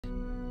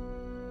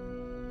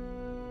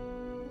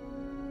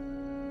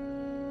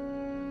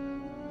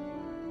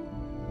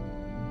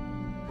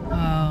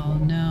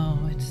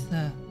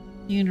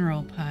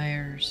Funeral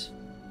pyres.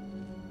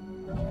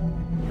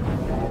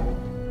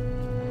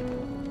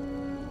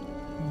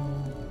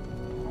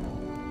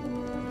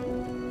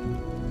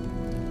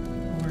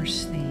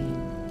 Horse theme.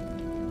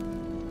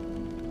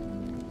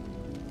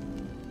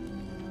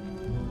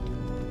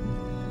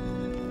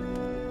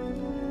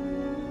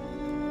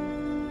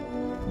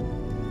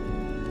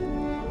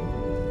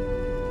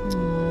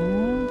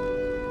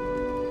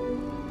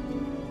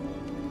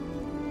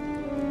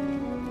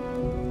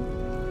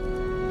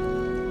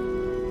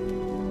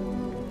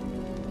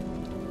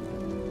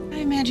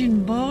 I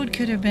imagine Bode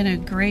could have been a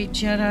great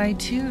Jedi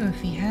too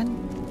if he hadn't.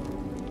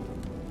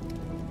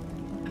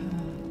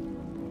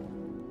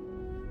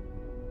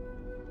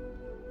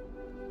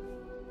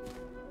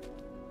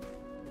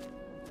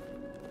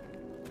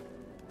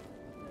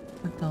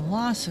 But the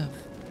loss of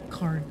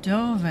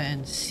Cordova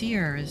and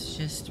Seer is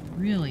just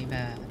really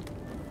bad.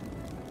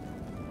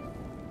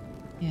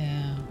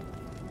 Yeah.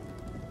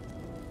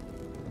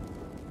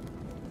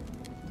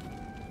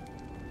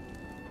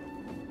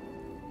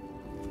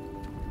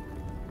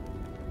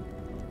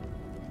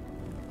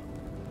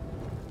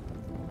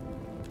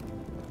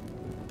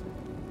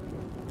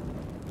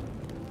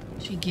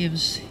 She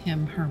gives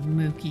him her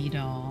Mookie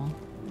doll.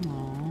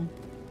 Aww.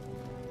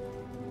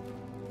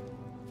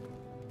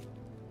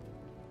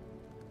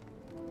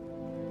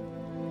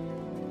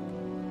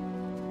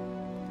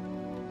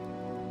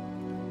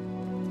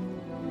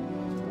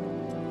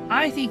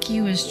 I think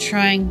he was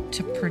trying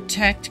to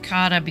protect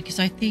Kata because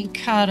I think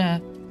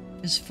Kata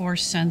is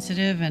force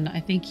sensitive, and I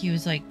think he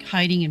was like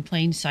hiding in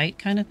plain sight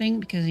kind of thing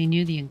because he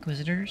knew the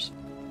Inquisitors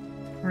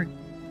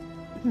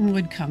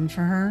would come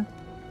for her.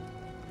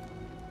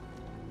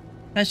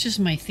 That's just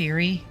my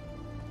theory,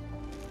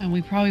 and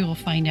we probably will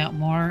find out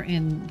more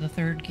in the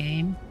third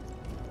game.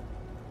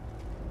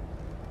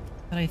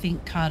 But I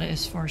think Kata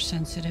is force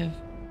sensitive.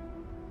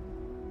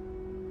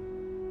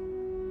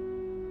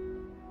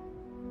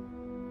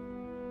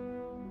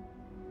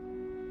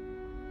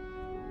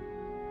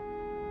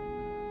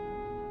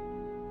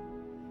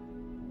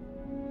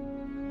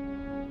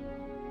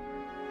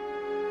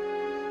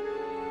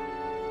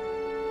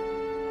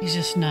 He's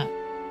just not.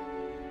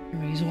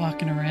 Everybody's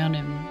walking around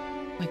him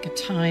like a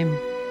time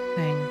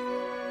thing.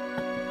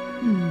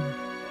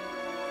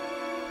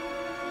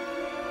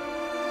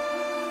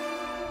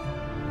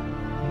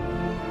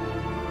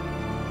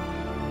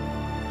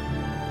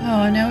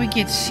 Oh, now we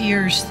get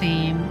Seer's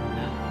theme.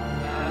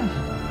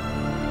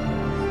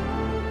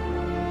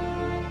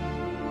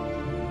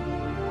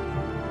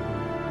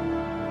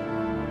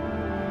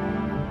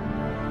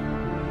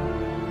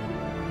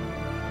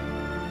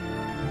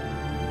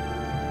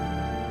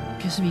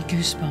 Gives me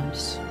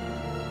goosebumps.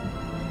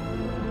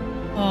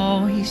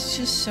 Oh, he's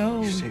just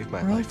so You saved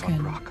my broken. life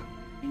on Rock.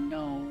 I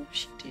know,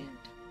 she did.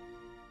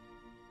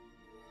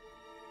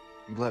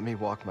 You let me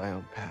walk my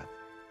own path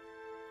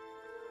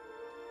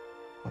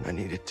when I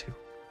needed to.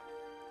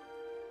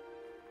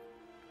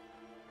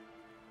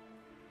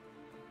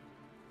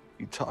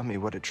 You taught me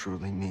what it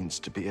truly means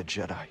to be a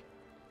Jedi.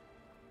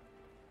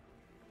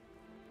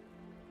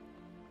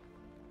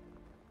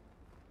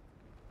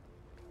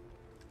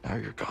 Now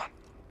you're gone.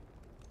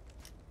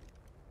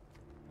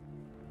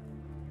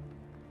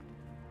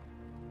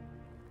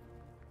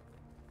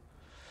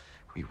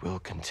 We will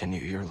continue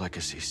your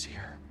legacy,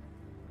 Seer.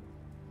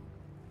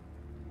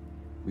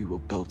 We will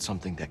build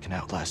something that can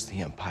outlast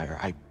the Empire.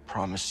 I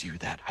promise you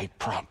that. I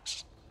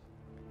promise.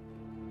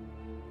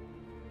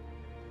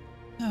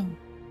 Oh.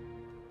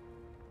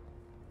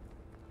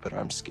 But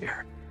I'm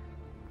scared.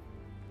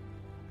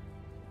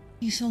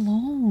 He's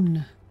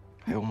alone.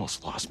 I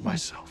almost lost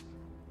myself.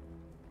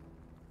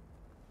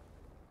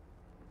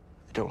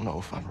 I don't know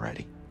if I'm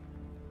ready.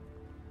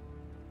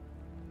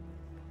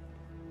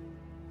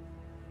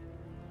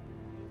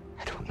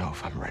 I don't know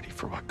if I'm ready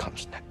for what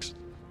comes next.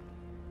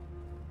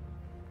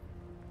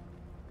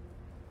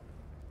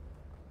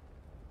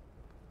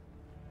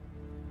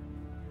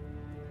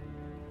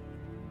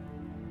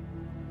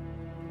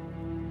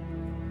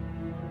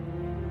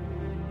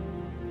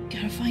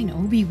 Gotta find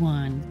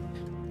Obi-Wan.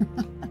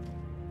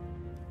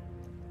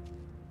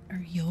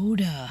 Or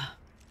Yoda.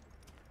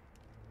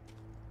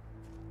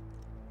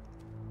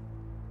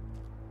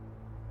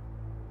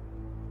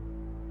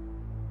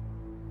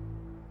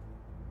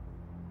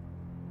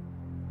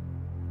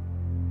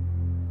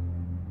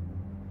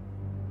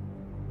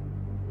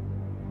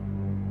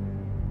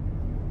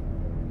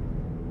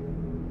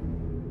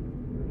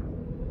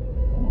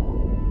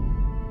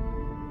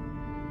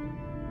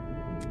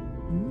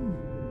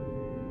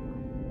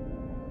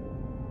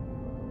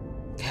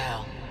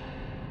 Cal,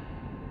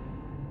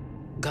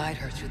 guide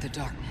her through the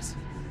darkness.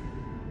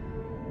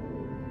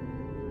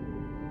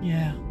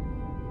 Yeah.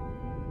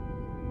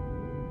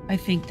 I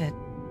think that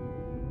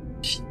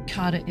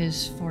Kata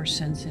is force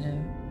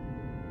sensitive.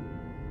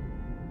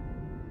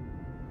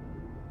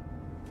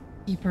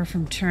 Keep her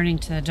from turning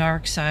to the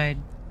dark side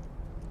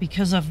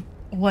because of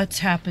what's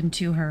happened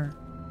to her.